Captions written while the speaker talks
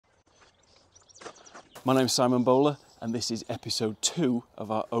My name's Simon Bowler and this is episode 2 of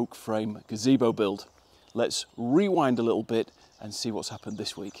our oak frame gazebo build. Let's rewind a little bit and see what's happened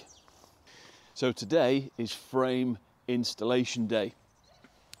this week. So today is frame installation day.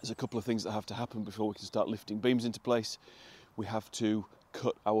 There's a couple of things that have to happen before we can start lifting beams into place. We have to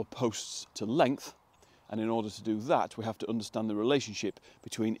cut our posts to length, and in order to do that we have to understand the relationship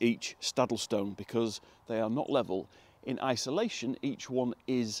between each saddle stone because they are not level. In isolation each one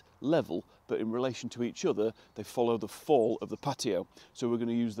is level, but in relation to each other they follow the fall of the patio. So we're going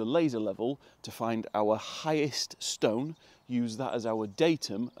to use the laser level to find our highest stone, use that as our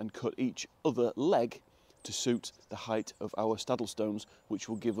datum and cut each other leg to suit the height of our saddle stones, which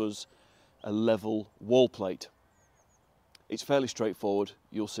will give us a level wall plate. It's fairly straightforward,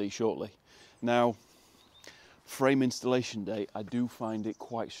 you'll see shortly. Now, frame installation day, I do find it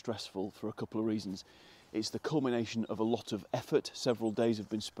quite stressful for a couple of reasons. It's the culmination of a lot of effort. Several days have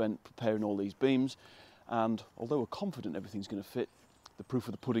been spent preparing all these beams, and although we're confident everything's going to fit, the proof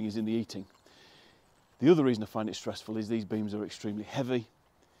of the pudding is in the eating. The other reason I find it stressful is these beams are extremely heavy,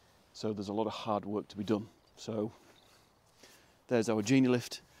 so there's a lot of hard work to be done. So there's our genie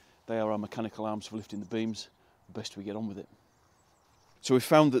lift. They are our mechanical arms for lifting the beams. Best we get on with it. So we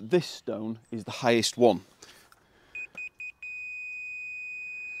found that this stone is the highest one.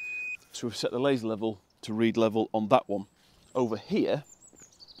 So we've set the laser level to read level on that one. Over here,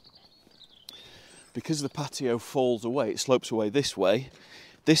 because the patio falls away, it slopes away this way,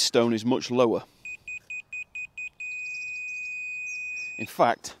 this stone is much lower. In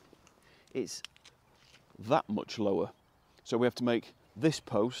fact, it's that much lower. So we have to make this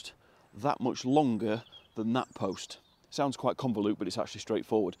post that much longer than that post. Sounds quite convoluted, but it's actually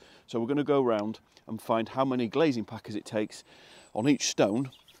straightforward. So we're going to go around and find how many glazing packers it takes on each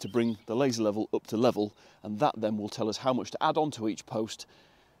stone to bring the laser level up to level, and that then will tell us how much to add on to each post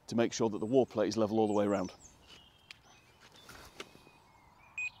to make sure that the wall plate is level all the way around.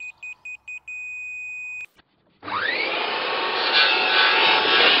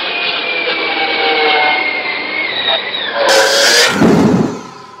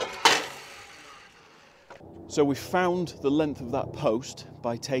 So we found the length of that post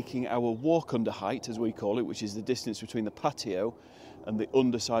by taking our walk under height, as we call it, which is the distance between the patio and the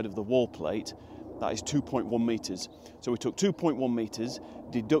underside of the wall plate. That is 2.1 metres. So we took 2.1 metres,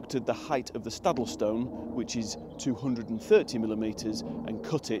 deducted the height of the saddle stone, which is 230 millimetres, and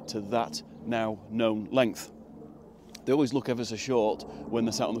cut it to that now known length. They always look ever so short when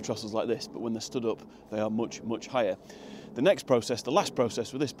they're sat on the trestles like this, but when they're stood up, they are much, much higher. The next process, the last process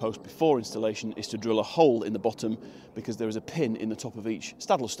for this post before installation, is to drill a hole in the bottom because there is a pin in the top of each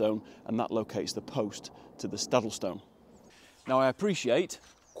saddle stone, and that locates the post to the saddle stone. Now I appreciate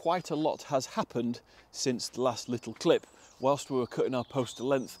quite a lot has happened since the last little clip. Whilst we were cutting our post to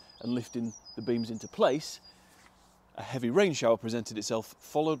length and lifting the beams into place, a heavy rain shower presented itself,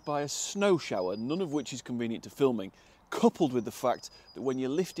 followed by a snow shower, none of which is convenient to filming, coupled with the fact that when you're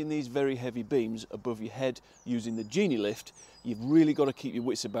lifting these very heavy beams above your head using the genie lift, you've really got to keep your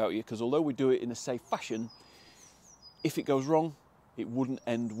wits about you, because although we do it in a safe fashion, if it goes wrong, it wouldn't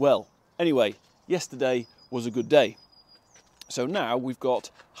end well. Anyway, yesterday was a good day. So now we've got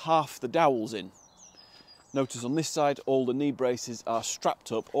half the dowels in. Notice on this side all the knee braces are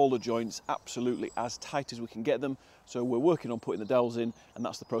strapped up, all the joints absolutely as tight as we can get them. So we're working on putting the dowels in, and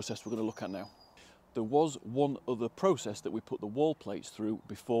that's the process we're going to look at now. There was one other process that we put the wall plates through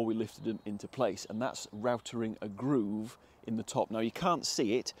before we lifted them into place, and that's routering a groove in the top. Now you can't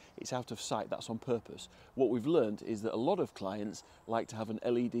see it, it's out of sight, that's on purpose. What we've learned is that a lot of clients like to have an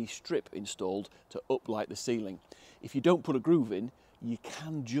LED strip installed to uplight the ceiling. If you don't put a groove in, you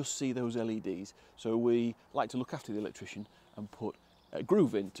can just see those LEDs. So we like to look after the electrician and put a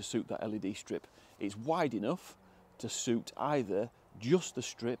groove in to suit that LED strip. It's wide enough to suit either just the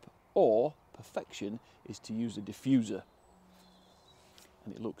strip, or perfection is to use a diffuser.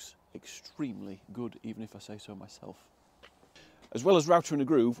 And it looks extremely good, even if I say so myself. As well as routering a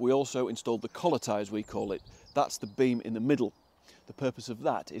groove, we also installed the collar tie, as we call it. That's the beam in the middle. The purpose of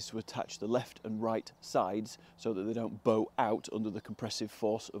that is to attach the left and right sides so that they don't bow out under the compressive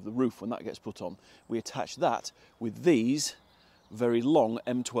force of the roof when that gets put on. We attach that with these very long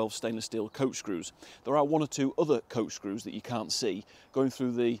M12 stainless steel coach screws. There are one or two other coach screws that you can't see. Going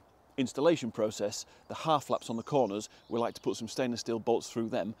through the installation process, the half flaps on the corners, we like to put some stainless steel bolts through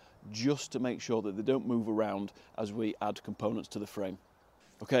them just to make sure that they don't move around as we add components to the frame.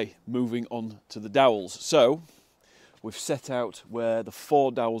 Okay, moving on to the dowels. So we've set out where the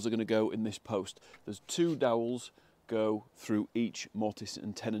 4 dowels are going to go in this post. There's 2 dowels go through each mortise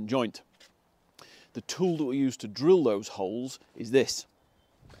and tenon joint. The tool that we use to drill those holes is this.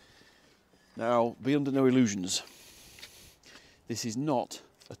 Now, be under no illusions. This is not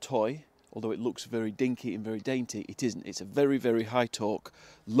a toy, although it looks very dinky and very dainty. It isn't. It's a very, very high torque,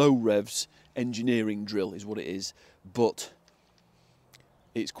 low revs engineering drill is what it is, but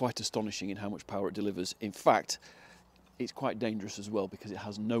it's quite astonishing in how much power it delivers. In fact, it's quite dangerous as well because it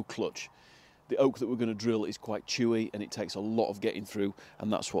has no clutch. The oak that we're going to drill is quite chewy and it takes a lot of getting through,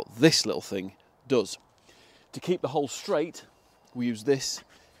 and that's what this little thing does. To keep the hole straight, we use this.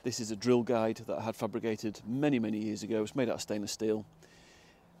 This is a drill guide that I had fabricated many, many years ago. It's made out of stainless steel.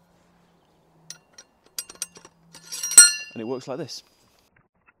 And it works like this.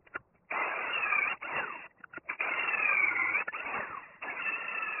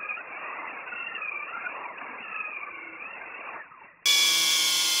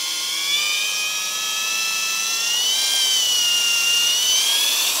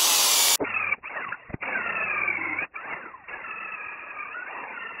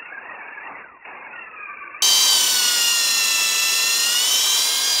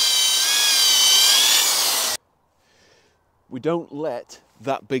 We don't let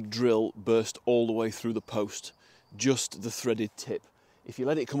that big drill burst all the way through the post, just the threaded tip. If you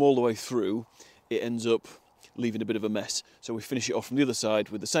let it come all the way through, it ends up leaving a bit of a mess. So we finish it off from the other side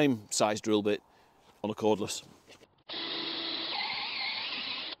with the same size drill bit on a cordless.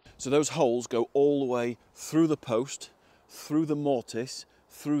 So those holes go all the way through the post, through the mortise,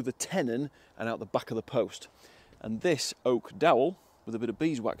 through the tenon and out the back of the post. And this oak dowel with a bit of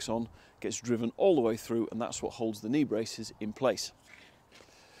beeswax on gets driven all the way through, and that's what holds the knee braces in place.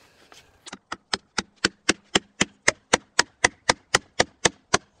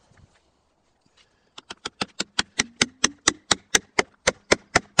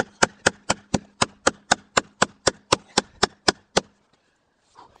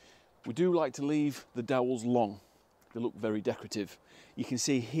 We do like to leave the dowels long. They look very decorative. You can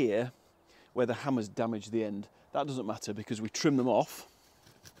see here where the hammer's damaged the end. That doesn't matter because we trim them off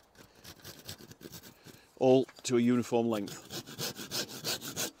all to a uniform length.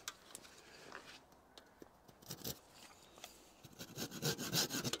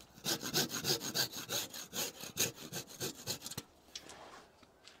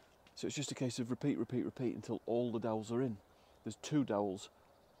 So it's just a case of repeat, repeat, repeat until all the dowels are in. There's 2 dowels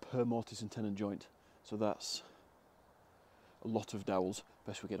per mortise and tenon joint, so that's a lot of dowels.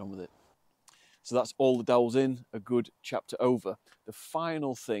 Best we get on with it. So that's all the dowels in, a good chapter over. The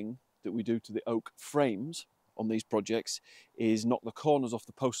final thing that we do to the oak frames on these projects is knock the corners off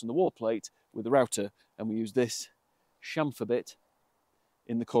the post and the wall plate with the router, and we use this chamfer bit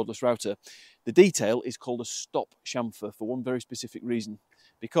in the cordless router. The detail is called a stop chamfer for one very specific reason,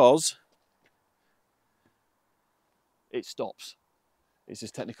 because it stops. It's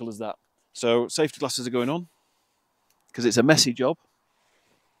as technical as that. So safety glasses are going on because it's a messy job.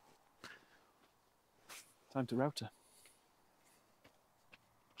 Time to router.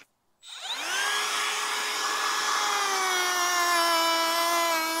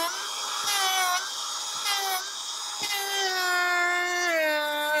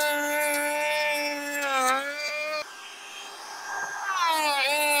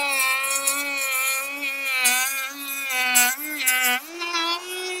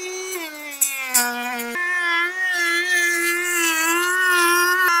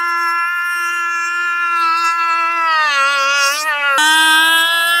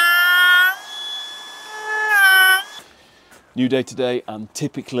 New day today, and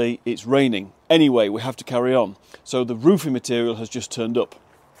typically it's raining. Anyway, we have to carry on. So the roofing material has just turned up.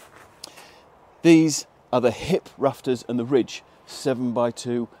 These are the hip rafters and the ridge,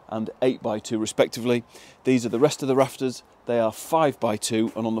 7x2 and 8x2 respectively. These are the rest of the rafters. They are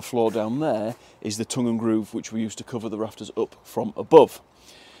 5x2, and on the floor down there is the tongue and groove which we use to cover the rafters up from above.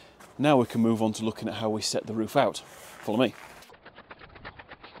 Now we can move on to looking at how we set the roof out. Follow me.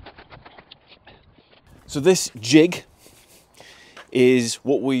 So this jig is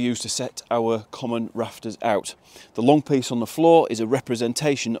what we use to set our common rafters out. The long piece on the floor is a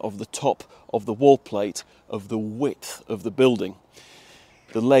representation of the top of the wall plate of the width of the building.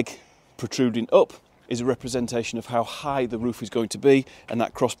 The leg protruding up is a representation of how high the roof is going to be, and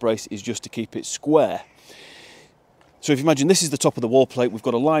that cross brace is just to keep it square. So if you imagine this is the top of the wall plate, we've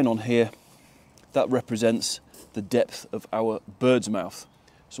got a line on here that represents the depth of our bird's mouth.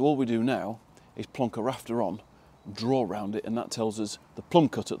 So all we do now is plonk a rafter on, draw around it, and that tells us the plumb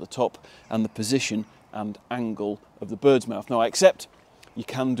cut at the top and the position and angle of the bird's mouth. Now I accept you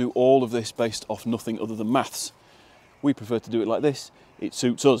can do all of this based off nothing other than maths. We prefer to do it like this. It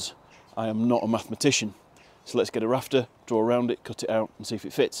suits us. I am not a mathematician. So let's get a rafter, draw around it, cut it out and see if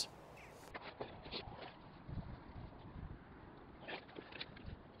it fits.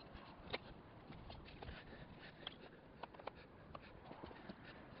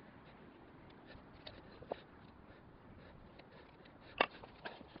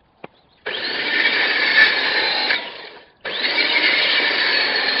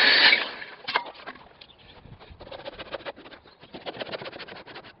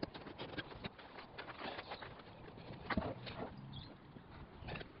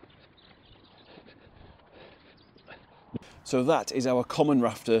 So that is our common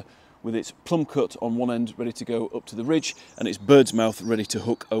rafter with its plumb cut on one end ready to go up to the ridge and its bird's mouth ready to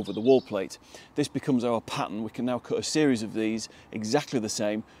hook over the wall plate. This becomes our pattern. We can now cut a series of these exactly the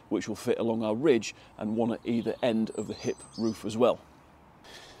same, which will fit along our ridge and one at either end of the hip roof as well.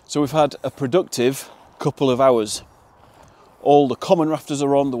 So we've had a productive couple of hours. All the common rafters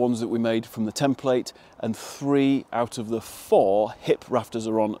are on, the ones that we made from the template, and 3 out of the 4 hip rafters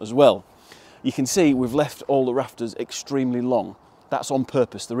are on as well. You can see we've left all the rafters extremely long. That's on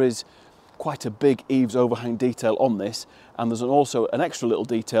purpose. There is quite a big eaves overhang detail on this, and there's also an extra little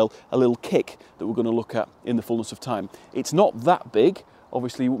detail, a little kick, that we're going to look at in the fullness of time. It's not that big.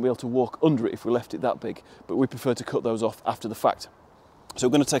 Obviously you wouldn't be able to walk under it if we left it that big, but we prefer to cut those off after the fact. So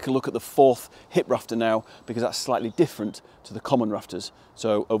we're going to take a look at the 4th hip rafter now, because that's slightly different to the common rafters.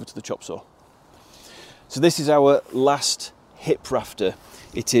 So over to the chop saw. So this is our last hip rafter.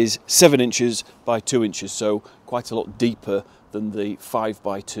 It is 7 inches by 2 inches, so quite a lot deeper than the 5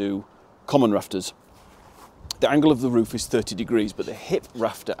 by 2 common rafters. The angle of the roof is 30 degrees, but the hip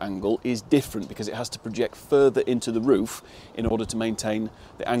rafter angle is different because it has to project further into the roof in order to maintain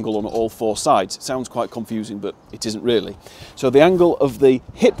the angle on all 4 sides. It sounds quite confusing, but it isn't really. So the angle of the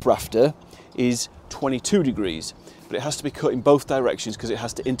hip rafter is 22 degrees, but it has to be cut in both directions because it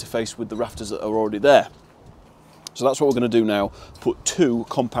has to interface with the rafters that are already there. So that's what we're going to do now, put 2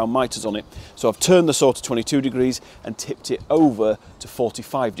 compound miters on it. So I've turned the saw to 22 degrees and tipped it over to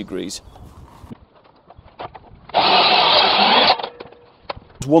 45 degrees.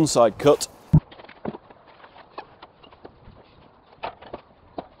 One side cut.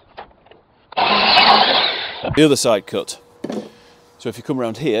 The other side cut. So if you come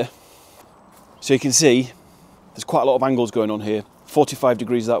around here, so you can see there's quite a lot of angles going on here. 45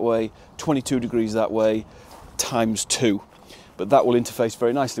 degrees that way, 22 degrees that way, times 2, but that will interface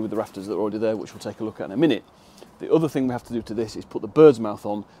very nicely with the rafters that are already there, which we'll take a look at in a minute. The other thing we have to do to this is put the bird's mouth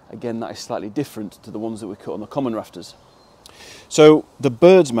on. Again, that is slightly different to the ones that we cut on the common rafters. So the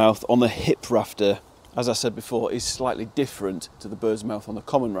bird's mouth on the hip rafter, as I said before, is slightly different to the bird's mouth on the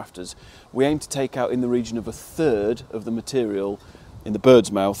common rafters. We aim to take out in the region of 1/3 of the material in the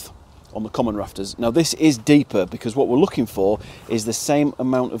bird's mouth on the common rafters. Now this is deeper because what we're looking for is the same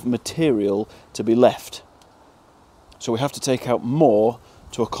amount of material to be left. So we have to take out more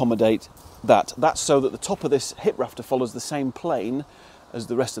to accommodate that. That's so that the top of this hip rafter follows the same plane as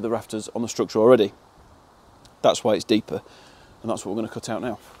the rest of the rafters on the structure already. That's why it's deeper, and that's what we're going to cut out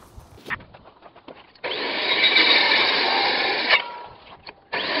now.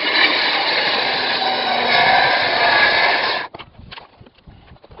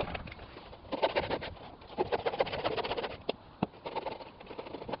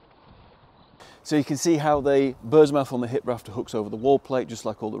 So you can see how the bird's mouth on the hip rafter hooks over the wall plate, just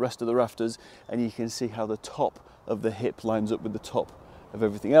like all the rest of the rafters, and you can see how the top of the hip lines up with the top of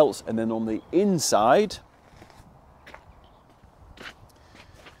everything else. And then on the inside,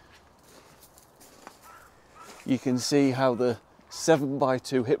 you can see how the 7 by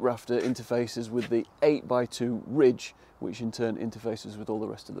 2 hip rafter interfaces with the 8 by 2 ridge, which in turn interfaces with all the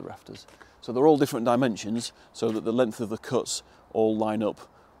rest of the rafters. So they're all different dimensions, so that the length of the cuts all line up.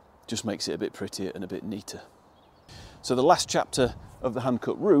 Just makes it a bit prettier and a bit neater. So the last chapter of the hand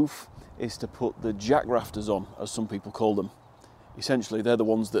cut roof is to put the jack rafters on, as some people call them. Essentially they're the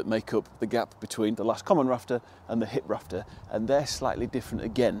ones that make up the gap between the last common rafter and the hip rafter, and they're slightly different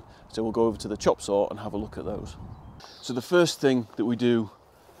again. So we'll go over to the chop saw and have a look at those. So the first thing that we do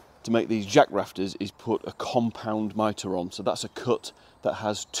to make these jack rafters is put a compound miter on. So that's a cut that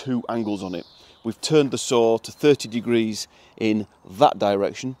has 2 angles on it. We've turned the saw to 30 degrees in that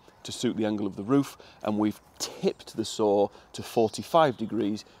direction to suit the angle of the roof, and we've tipped the saw to 45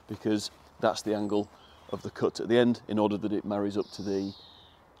 degrees because that's the angle of the cut at the end, in order that it marries up to the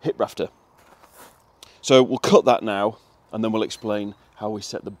hip rafter. So we'll cut that now, and then we'll explain how we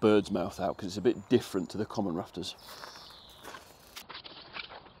set the bird's mouth out, because it's a bit different to the common rafters.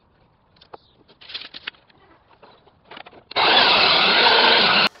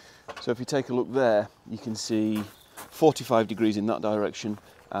 So if you take a look there, you can see 45 degrees in that direction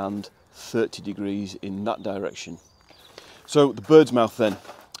and 30 degrees in that direction. So the bird's mouth then,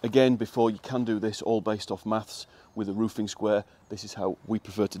 again, before you can do this all based off maths with a roofing square, this is how we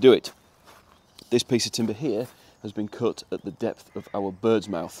prefer to do it. This piece of timber here has been cut at the depth of our bird's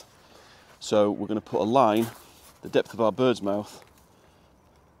mouth. So we're going to put a line, the depth of our bird's mouth,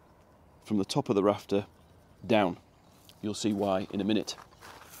 from the top of the rafter down. You'll see why in a minute.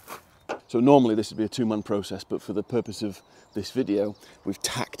 So normally this would be a 2-man process, but for the purpose of this video, we've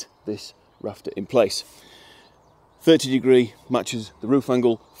tacked this rafter in place. 30° matches the roof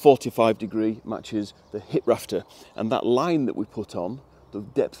angle, 45° matches the hip rafter. And that line that we put on, the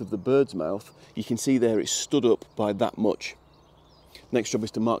depth of the bird's mouth, you can see there it's stood up by that much. Next job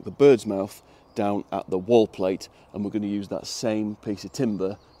is to mark the bird's mouth down at the wall plate, and we're going to use that same piece of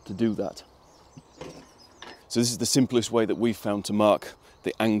timber to do that. So this is the simplest way that we've found to mark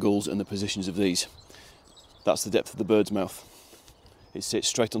the angles and the positions of these. That's the depth of the bird's mouth. It sits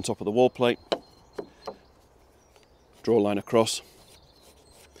straight on top of the wall plate. Draw a line across,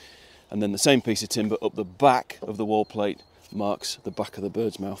 and then the same piece of timber up the back of the wall plate marks the back of the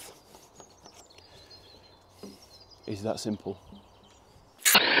bird's mouth. It's that simple.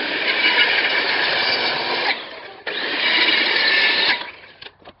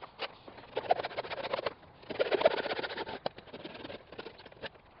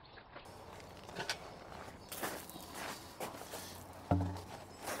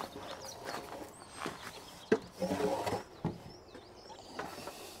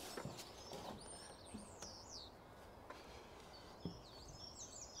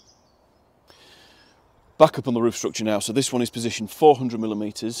 Back up on the roof structure now. So this one is positioned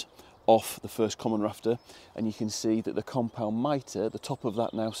 400mm off the first common rafter, and you can see that the compound mitre, the top of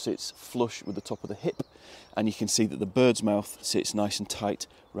that now sits flush with the top of the hip, and you can see that the bird's mouth sits nice and tight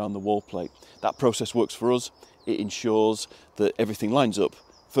around the wall plate. That process works for us. It ensures that everything lines up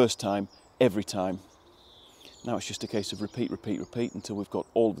first time, every time. Now it's just a case of repeat, repeat, repeat until we've got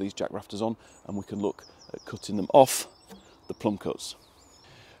all of these jack rafters on, and we can look at cutting them off the plumb cuts.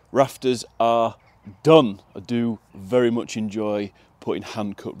 Rafters are done. I do very much enjoy putting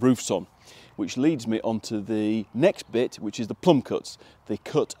hand cut roofs on, which leads me on to the next bit, which is the plumb cuts. The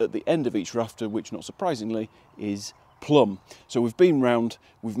cut at the end of each rafter, which not surprisingly is plumb. So we've been round,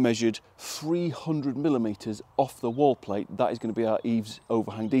 we've measured 300mm off the wall plate. That is going to be our eaves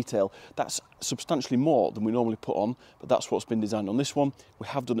overhang detail. That's substantially more than we normally put on, but that's what's been designed on this one. We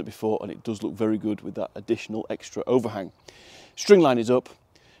have done it before and it does look very good with that additional extra overhang. String line is up.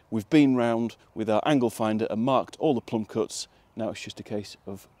 We've been round with our angle finder and marked all the plumb cuts. Now it's just a case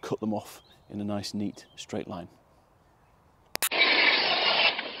of cut them off in a nice, neat, straight line.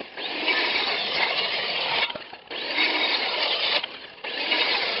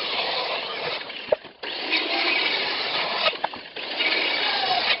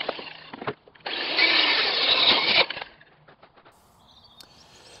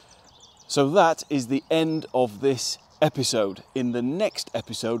 So that is the end of this episode. In the next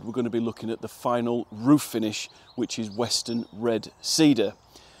episode, we're going to be looking at the final roof finish, which is Western Red Cedar.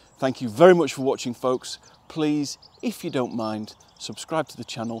 Thank you very much for watching, folks. Please, if you don't mind, subscribe to the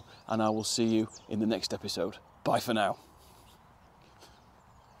channel, and I will see you in the next episode. Bye for now.